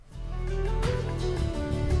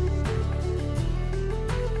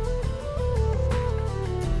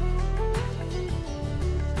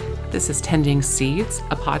This is Tending Seeds,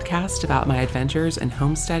 a podcast about my adventures in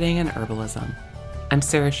homesteading and herbalism. I'm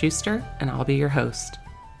Sarah Schuster, and I'll be your host.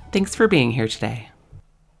 Thanks for being here today.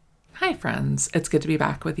 Hi, friends. It's good to be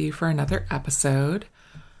back with you for another episode.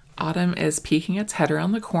 Autumn is peeking its head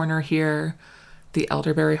around the corner here. The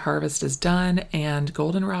elderberry harvest is done, and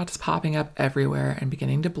goldenrod is popping up everywhere and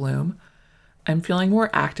beginning to bloom. I'm feeling more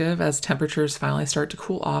active as temperatures finally start to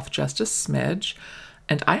cool off just a smidge.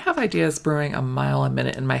 And I have ideas brewing a mile a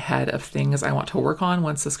minute in my head of things I want to work on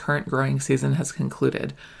once this current growing season has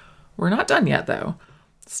concluded. We're not done yet, though.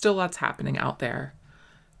 Still lots happening out there.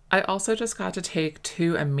 I also just got to take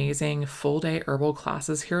 2 amazing full-day herbal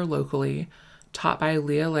classes here locally, taught by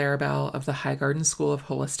Leah Larabelle of the Highgarden School of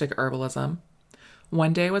Holistic Herbalism.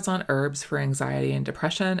 One day was on herbs for anxiety and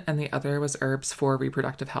depression, and the other was herbs for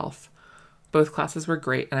reproductive health. Both classes were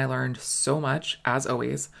great, and I learned so much, as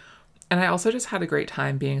always. And I also just had a great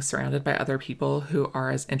time being surrounded by other people who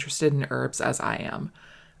are as interested in herbs as I am.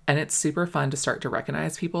 And it's super fun to start to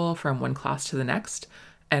recognize people from one class to the next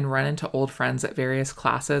and run into old friends at various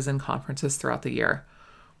classes and conferences throughout the year.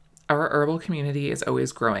 Our herbal community is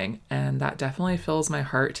always growing, and that definitely fills my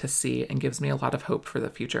heart to see and gives me a lot of hope for the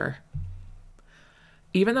future.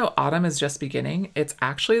 Even though autumn is just beginning, it's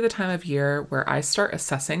actually the time of year where I start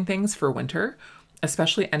assessing things for winter,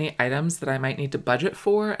 especially any items that I might need to budget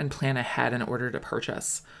for and plan ahead in order to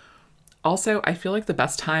purchase. Also, I feel like the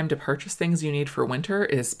best time to purchase things you need for winter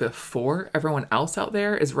is before everyone else out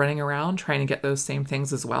there is running around trying to get those same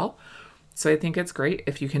things as well. So I think it's great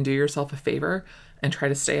if you can do yourself a favor and try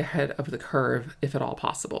to stay ahead of the curve if at all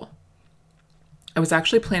possible. I was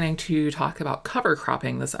actually planning to talk about cover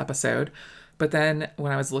cropping this episode, but then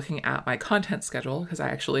when I was looking at my content schedule, because I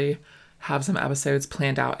actually have some episodes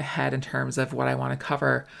planned out ahead in terms of what I want to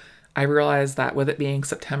cover, I realized that with it being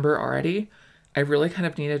September already, I really kind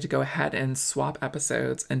of needed to go ahead and swap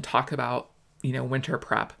episodes and talk about, winter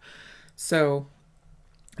prep. So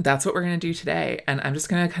that's what we're going to do today. And I'm just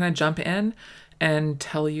going to kind of jump in and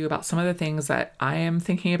tell you about some of the things that I am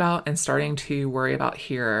thinking about and starting to worry about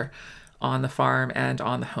here on the farm and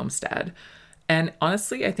on the homestead. And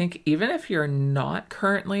honestly, I think even if you're not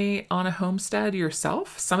currently on a homestead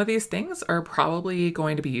yourself, some of these things are probably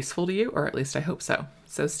going to be useful to you, or at least I hope so.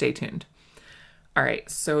 So stay tuned. All right,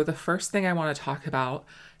 so the first thing I want to talk about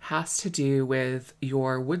has to do with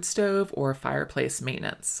your wood stove or fireplace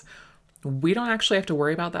maintenance. We don't actually have to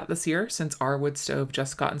worry about that this year since our wood stove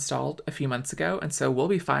just got installed a few months ago, and so we'll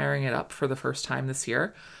be firing it up for the first time this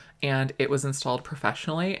year. And it was installed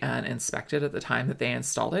professionally and inspected at the time that they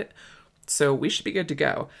installed it. So we should be good to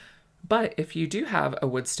go. But if you do have a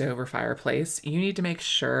wood stove or fireplace, you need to make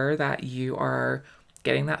sure that you are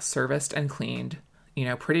getting that serviced and cleaned,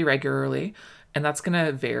 pretty regularly. And that's going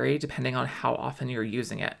to vary depending on how often you're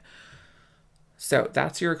using it. So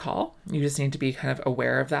that's your call. You just need to be kind of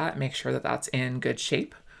aware of that, make sure that that's in good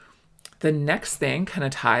shape. The next thing kind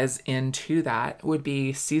of ties into that would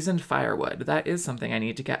be seasoned firewood. That is something I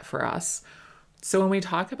need to get for us. So when we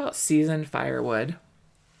talk about seasoned firewood,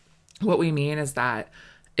 what we mean is that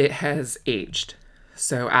it has aged.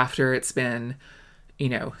 So after it's been,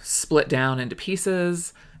 split down into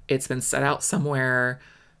pieces, it's been set out somewhere,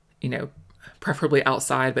 preferably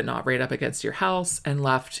outside, but not right up against your house, and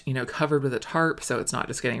left, covered with a tarp. So it's not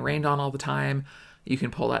just getting rained on all the time. You can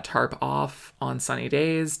pull that tarp off on sunny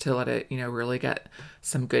days to let it, really get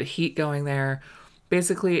some good heat going there.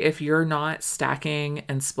 Basically, if you're not stacking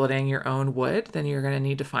and splitting your own wood, then you're going to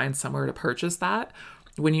need to find somewhere to purchase that.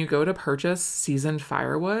 When you go to purchase seasoned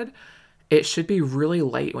firewood, it should be really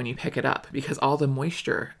light when you pick it up because all the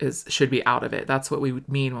moisture should be out of it. That's what we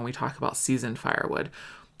mean when we talk about seasoned firewood.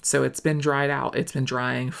 So it's been dried out. It's been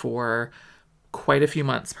drying for quite a few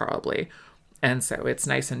months probably. And so it's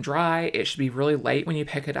nice and dry. It should be really light when you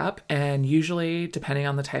pick it up. And usually, depending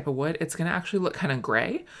on the type of wood, it's going to actually look kind of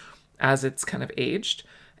gray as it's kind of aged.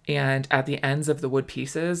 And at the ends of the wood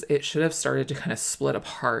pieces, it should have started to kind of split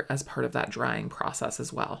apart as part of that drying process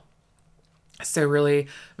as well. So really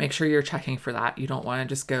make sure you're checking for that. You don't want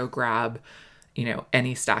to just go grab,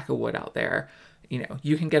 any stack of wood out there.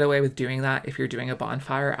 You can get away with doing that if you're doing a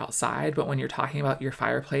bonfire outside, but when you're talking about your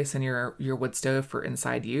fireplace and your wood stove for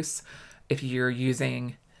inside use, if you're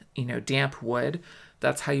using, damp wood,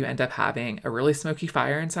 that's how you end up having a really smoky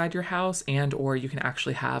fire inside your house, and or you can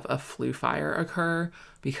actually have a flue fire occur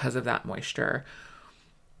because of that moisture.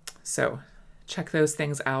 So check those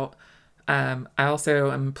things out. I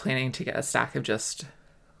also am planning to get a stack of just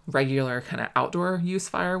regular kind of outdoor use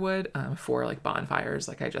firewood for like bonfires,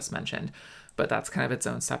 like I just mentioned. But that's kind of its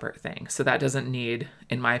own separate thing. So that doesn't need,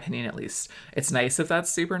 in my opinion at least, it's nice if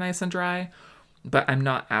that's super nice and dry, But I'm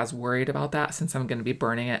not as worried about that since I'm going to be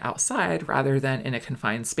burning it outside rather than in a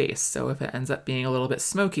confined space. So if it ends up being a little bit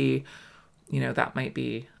smoky, that might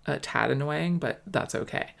be a tad annoying, but that's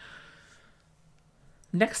okay.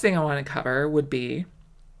 Next thing I want to cover would be,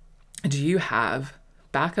 do you have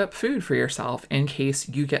backup food for yourself in case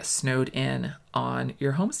you get snowed in on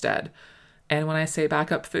your homestead? And when I say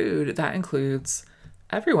backup food, that includes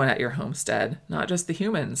everyone at your homestead, not just the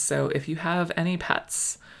humans. So if you have any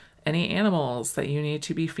pets, any animals that you need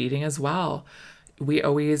to be feeding as well, we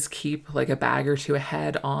always keep like a bag or two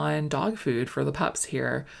ahead on dog food for the pups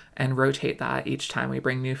here and rotate that each time we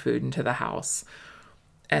bring new food into the house.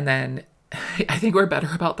 And then I think we're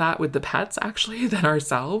better about that with the pets actually than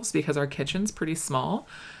ourselves because our kitchen's pretty small.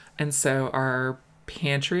 And so our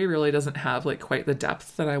pantry really doesn't have like quite the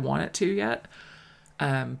depth that I want it to yet.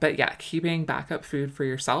 But yeah, keeping backup food for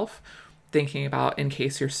yourself, thinking about in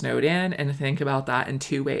case you're snowed in, and think about that in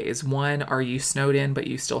two ways. One, are you snowed in but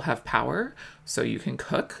you still have power so you can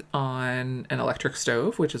cook on an electric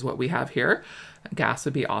stove, which is what we have here. Gas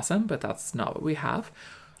would be awesome, but that's not what we have.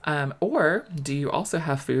 Or do you also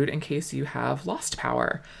have food in case you have lost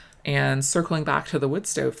power? And circling back to the wood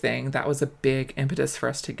stove thing, that was a big impetus for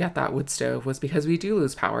us to get that wood stove, was because we do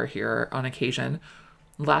lose power here on occasion.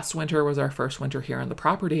 Last winter was our first winter here on the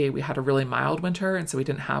property. We had a really mild winter, and so we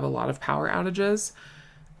didn't have a lot of power outages.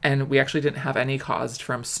 And we actually didn't have any caused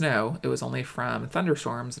from snow. It was only from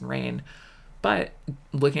thunderstorms and rain. But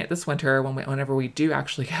looking at this winter, whenever we do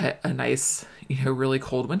actually get a nice, really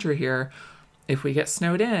cold winter here, if we get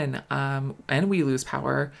snowed in and we lose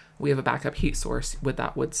power, we have a backup heat source with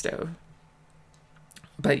that wood stove.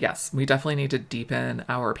 But yes, we definitely need to deepen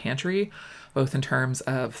our pantry, both in terms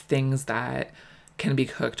of things that can be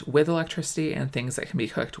cooked with electricity and things that can be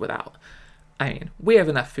cooked without. I mean, we have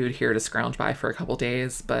enough food here to scrounge by for a couple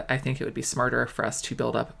days, but I think it would be smarter for us to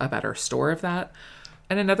build up a better store of that.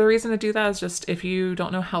 And another reason to do that is just if you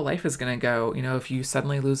don't know how life is going to go, if you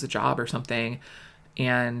suddenly lose a job or something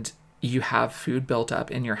and you have food built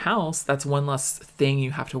up in your house, that's one less thing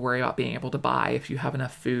you have to worry about being able to buy if you have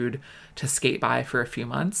enough food to skate by for a few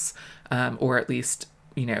months, or at least,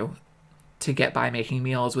 to get by making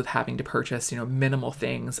meals with having to purchase, minimal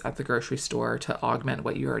things at the grocery store to augment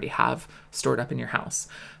what you already have stored up in your house.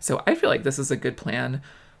 So I feel like this is a good plan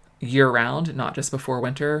year round, not just before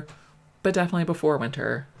winter, but definitely before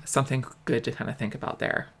winter. Something good to kind of think about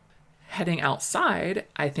there. Heading outside,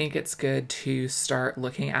 I think it's good to start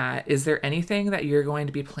looking at, is there anything that you're going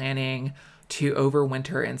to be planning to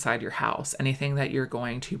overwinter inside your house? Anything that you're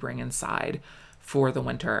going to bring inside for the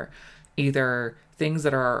winter? Either things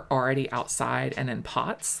that are already outside and in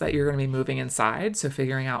pots that you're going to be moving inside. So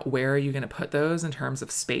figuring out where are you going to put those in terms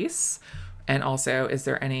of space? And also, is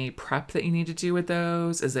there any prep that you need to do with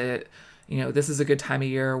those? Is it, this is a good time of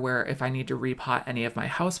year where if I need to repot any of my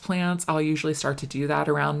house plants, I'll usually start to do that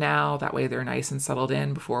around now. That way they're nice and settled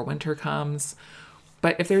in before winter comes.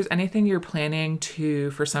 But if there's anything you're planning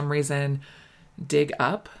to, for some reason, dig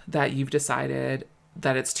up that you've decided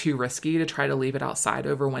that it's too risky to try to leave it outside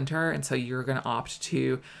over winter, and so you're going to opt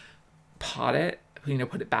to pot it,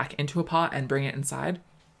 put it back into a pot and bring it inside,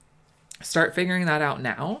 start figuring that out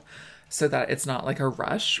now so that it's not like a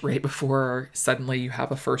rush right before suddenly you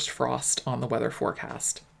have a first frost on the weather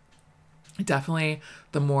forecast. Definitely,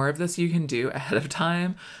 the more of this you can do ahead of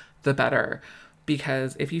time, the better.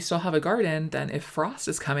 Because if you still have a garden, then if frost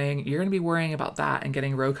is coming, you're going to be worrying about that and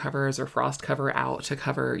getting row covers or frost cover out to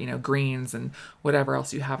cover, greens and whatever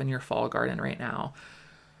else you have in your fall garden right now.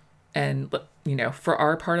 And, for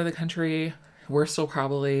our part of the country, we're still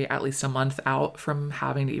probably at least a month out from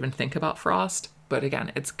having to even think about frost. But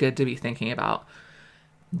again, it's good to be thinking about,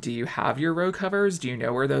 do you have your row covers? Do you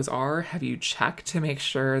know where those are? Have you checked to make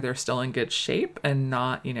sure they're still in good shape and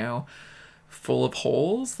not, full of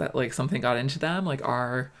holes that like something got into them? Like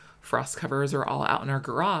our frost covers are all out in our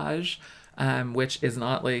garage, which is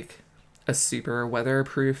not like a super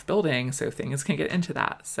weatherproof building, so things can get into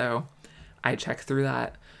that. So I check through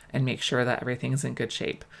that and make sure that everything's in good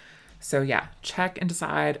shape. So yeah, check and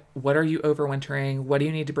decide, what are you overwintering? What do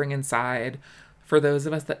you need to bring inside? For those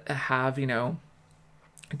of us that have,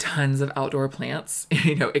 tons of outdoor plants,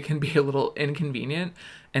 it can be a little inconvenient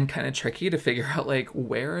and kind of tricky to figure out like,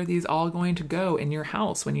 where are these all going to go in your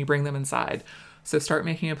house when you bring them inside? So start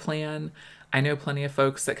making a plan. I know plenty of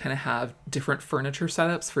folks that kind of have different furniture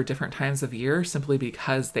setups for different times of year simply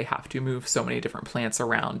because they have to move so many different plants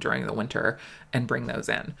around during the winter and bring those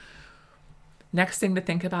in. Next thing to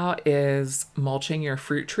think about is mulching your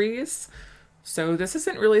fruit trees. So this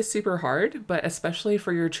isn't really super hard, but especially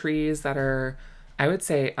for your trees that are, I would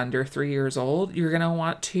say under 3 years old, you're going to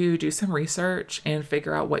want to do some research and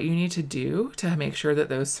figure out what you need to do to make sure that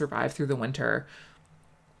those survive through the winter.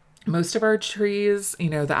 Most of our trees,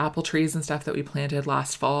 the apple trees and stuff that we planted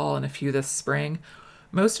last fall and a few this spring,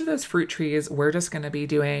 most of those fruit trees, we're just going to be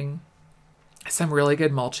doing some really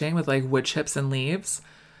good mulching with like wood chips and leaves,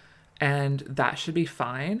 and that should be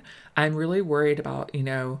fine. I'm really worried about,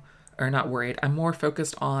 or not worried, I'm more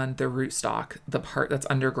focused on the rootstock, the part that's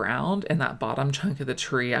underground and that bottom chunk of the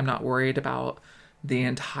tree. I'm not worried about the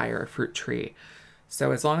entire fruit tree.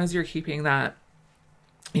 So as long as you're keeping that,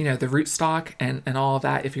 the rootstock and all of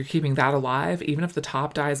that, if you're keeping that alive, even if the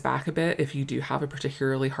top dies back a bit, if you do have a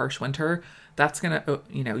particularly harsh winter, that's going to,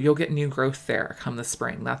 you'll get new growth there come the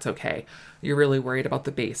spring. That's okay. You're really worried about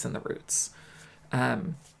the base and the roots.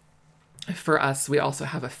 For us, we also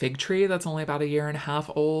have a fig tree that's only about 1.5 years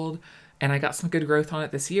old, and I got some good growth on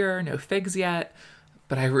it this year. No figs yet,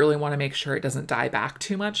 but I really want to make sure it doesn't die back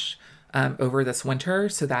too much over this winter,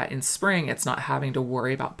 so that in spring it's not having to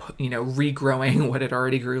worry about regrowing what it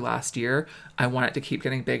already grew last year. I want it to keep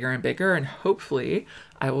getting bigger and bigger, and hopefully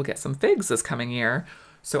I will get some figs this coming year.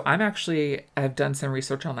 So I've done some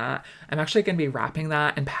research on that. I'm actually going to be wrapping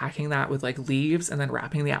that and packing that with like leaves, and then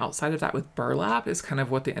wrapping the outside of that with burlap is kind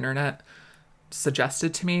of what the internet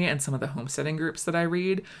suggested to me, and some of the homesteading groups that I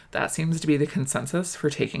read. That seems to be the consensus for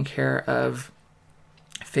taking care of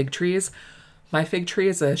fig trees. My fig tree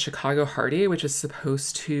is a Chicago Hardy, which is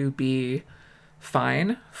supposed to be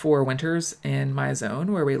fine for winters in my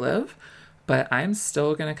zone where we live, but I'm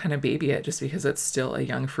still going to kind of baby it just because it's still a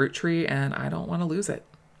young fruit tree and I don't want to lose it.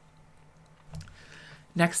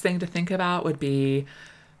 Next thing to think about would be,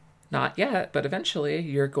 not yet, but eventually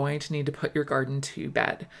you're going to need to put your garden to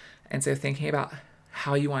bed. And so thinking about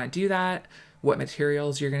how you want to do that, what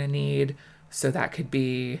materials you're going to need. So that could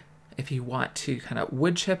be, if you want to kind of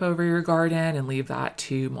wood chip over your garden and leave that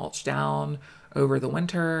to mulch down over the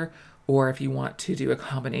winter, or if you want to do a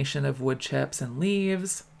combination of wood chips and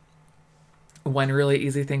leaves. One really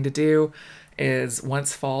easy thing to do is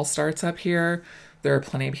once fall starts up here, there are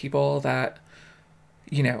plenty of people that,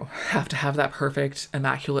 have to have that perfect,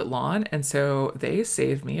 immaculate lawn. And so they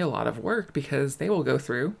save me a lot of work because they will go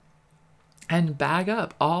through and bag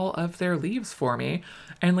up all of their leaves for me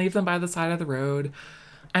and leave them by the side of the road.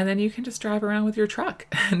 And then you can just drive around with your truck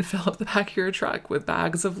and fill up the back of your truck with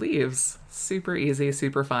bags of leaves. Super easy,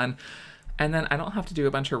 super fun. And then I don't have to do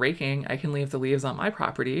a bunch of raking. I can leave the leaves on my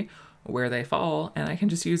property where they fall, and I can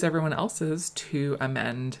just use everyone else's to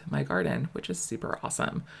amend my garden, which is super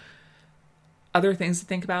awesome. Other things to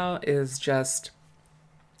think about is just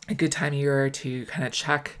a good time of year to kind of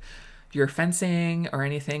check your fencing or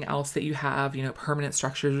anything else that you have, permanent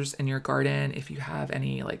structures in your garden. If you have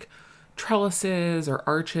any like trellises or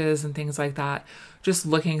arches and things like that, just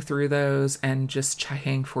looking through those and just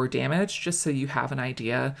checking for damage, just so you have an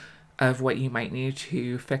idea of what you might need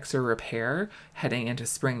to fix or repair heading into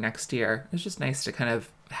spring next year. It's just nice to kind of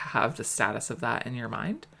have the status of that in your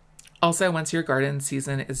mind. Also, once your garden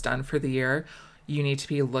season is done for the year, you need to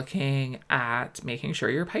be looking at making sure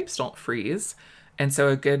your pipes don't freeze. And so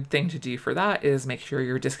a good thing to do for that is make sure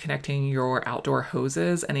you're disconnecting your outdoor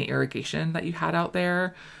hoses, any irrigation that you had out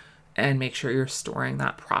there, and make sure you're storing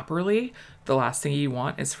that properly. The last thing you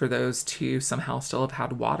want is for those to somehow still have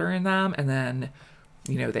had water in them, and then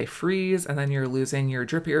they freeze, and then you're losing your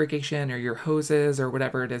drip irrigation or your hoses or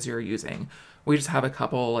whatever it is you're using. We just have a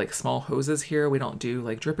couple like small hoses here. We don't do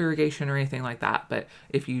like drip irrigation or anything like that. But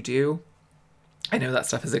if you do, I know that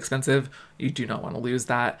stuff is expensive. You do not want to lose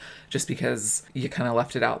that just because you kind of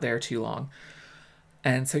left it out there too long.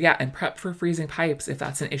 And so and prep for freezing pipes if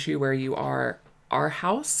that's an issue where you are. Our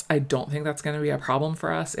house, I don't think that's going to be a problem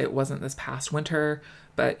for us. It wasn't this past winter,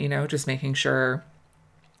 but just making sure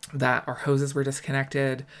that our hoses were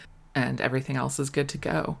disconnected and everything else is good to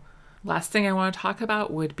go. Last thing I want to talk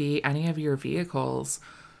about would be any of your vehicles.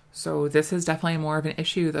 So this is definitely more of an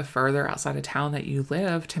issue the further outside of town that you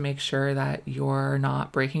live, to make sure that you're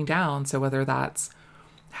not breaking down. So whether that's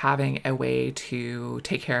having a way to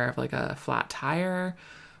take care of like a flat tire,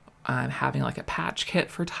 having like a patch kit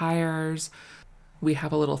for tires. We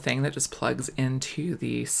have a little thing that just plugs into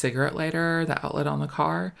the cigarette lighter, the outlet on the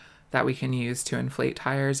car, that we can use to inflate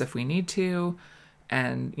tires if we need to.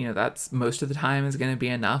 And, that's most of the time is going to be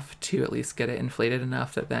enough to at least get it inflated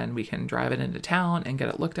enough that then we can drive it into town and get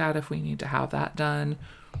it looked at if we need to have that done.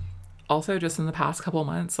 Also, just in the past couple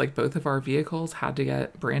months, like both of our vehicles had to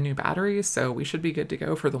get brand new batteries, so we should be good to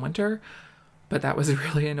go for the winter. But that was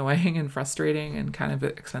really annoying and frustrating and kind of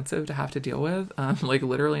expensive to have to deal with. Like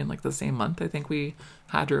literally in like the same month, I think we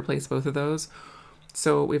had to replace both of those.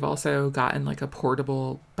 So we've also gotten like a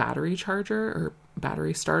portable battery charger or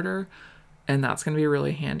battery starter, and that's going to be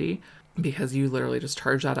really handy because you literally just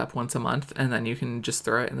charge that up once a month and then you can just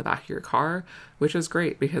throw it in the back of your car, which is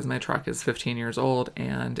great because my truck is 15 years old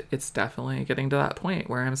and it's definitely getting to that point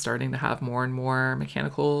where I'm starting to have more and more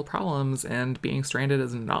mechanical problems and being stranded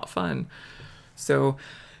is not fun. So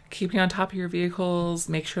keeping on top of your vehicles,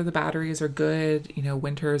 make sure the batteries are good. You know,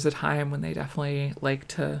 winter is a time when they definitely like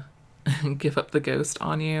to give up the ghost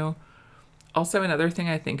on you. Also, another thing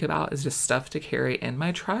I think about is just stuff to carry in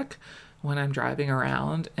my truck when I'm driving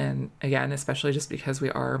around. And again, especially just because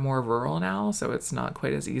we are more rural now, so it's not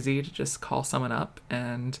quite as easy to just call someone up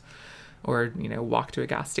or, you know, walk to a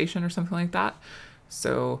gas station or something like that.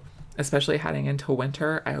 So especially heading into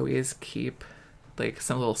winter, I always keep like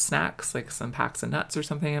some little snacks, like some packs of nuts or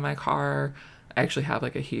something in my car. I actually have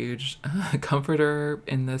like a huge comforter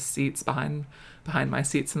in the seats behind my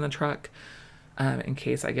seats in the truck, in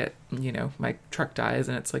case I get, you know, my truck dies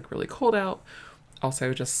and it's like really cold out.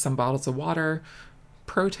 Also, just some bottles of water.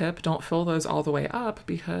 Pro tip, don't fill those all the way up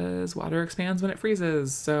because water expands when it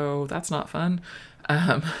freezes, so that's not fun.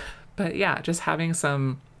 But yeah, just having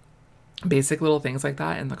some basic little things like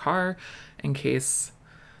that in the car in case,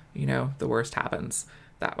 you know, the worst happens.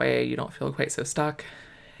 That way you don't feel quite so stuck.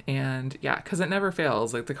 And yeah, because it never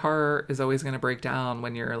fails. Like the car is always going to break down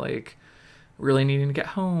when you're like really needing to get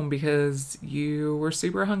home because you were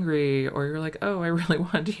super hungry, or you're like, oh, I really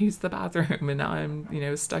wanted to use the bathroom and now I'm, you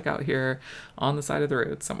know, stuck out here on the side of the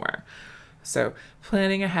road somewhere. So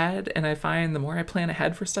planning ahead, and I find the more I plan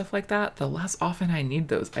ahead for stuff like that, the less often I need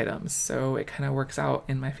those items. So it kind of works out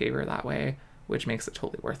in my favor that way, which makes it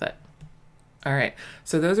totally worth it. All right,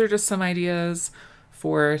 so those are just some ideas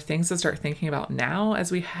for things to start thinking about now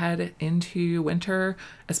as we head into winter,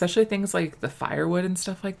 especially things like the firewood and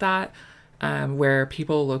stuff like that. Where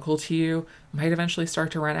people local to you might eventually start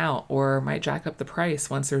to run out or might jack up the price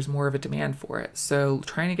once there's more of a demand for it. So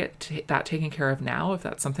trying to get that taken care of now, if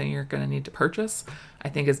that's something you're going to need to purchase, I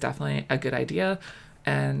think is definitely a good idea.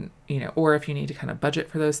 And, you know, or if you need to kind of budget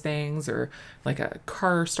for those things, or like a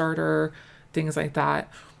car starter, things like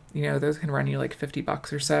that, you know, those can run you like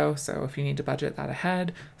 $50 or so. So if you need to budget that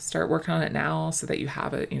ahead, start working on it now so that you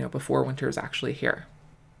have it, you know, before winter is actually here.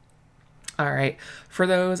 All right. For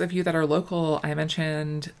those of you that are local, I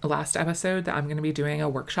mentioned last episode that I'm going to be doing a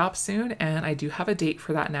workshop soon, and I do have a date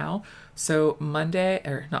for that now. So Sunday,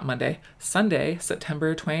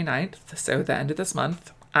 September 29th, so the end of this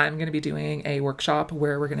month, I'm going to be doing a workshop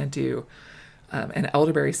where we're going to do an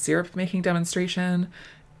elderberry syrup making demonstration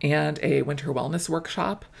and a winter wellness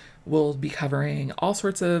workshop. We'll be covering all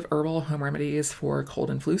sorts of herbal home remedies for cold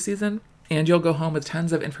and flu season. And you'll go home with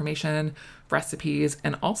tons of information, recipes,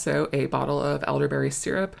 and also a bottle of elderberry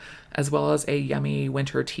syrup, as well as a yummy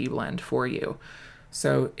winter tea blend for you.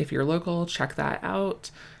 So if you're local, check that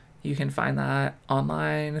out. You can find that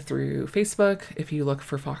online through Facebook. If you look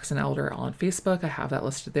for Fox and Elder on Facebook, I have that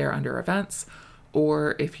listed there under events.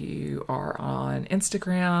 Or if you are on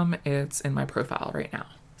Instagram, it's in my profile right now.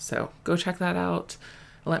 So go check that out.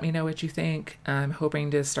 Let me know what you think. I'm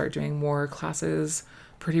hoping to start doing more classes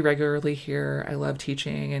pretty regularly here. I love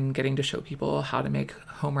teaching and getting to show people how to make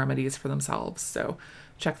home remedies for themselves. So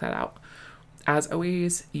check that out. As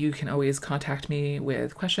always, you can always contact me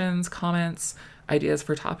with questions, comments, ideas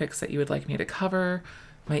for topics that you would like me to cover.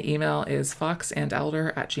 My email is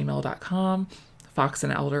foxandelder@gmail.com. Fox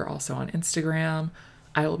and Elder also on Instagram.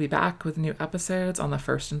 I will be back with new episodes on the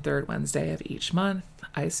first and third Wednesday of each month.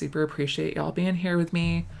 I super appreciate y'all being here with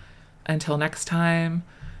me. Until next time,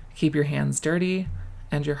 keep your hands dirty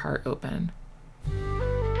and your heart open.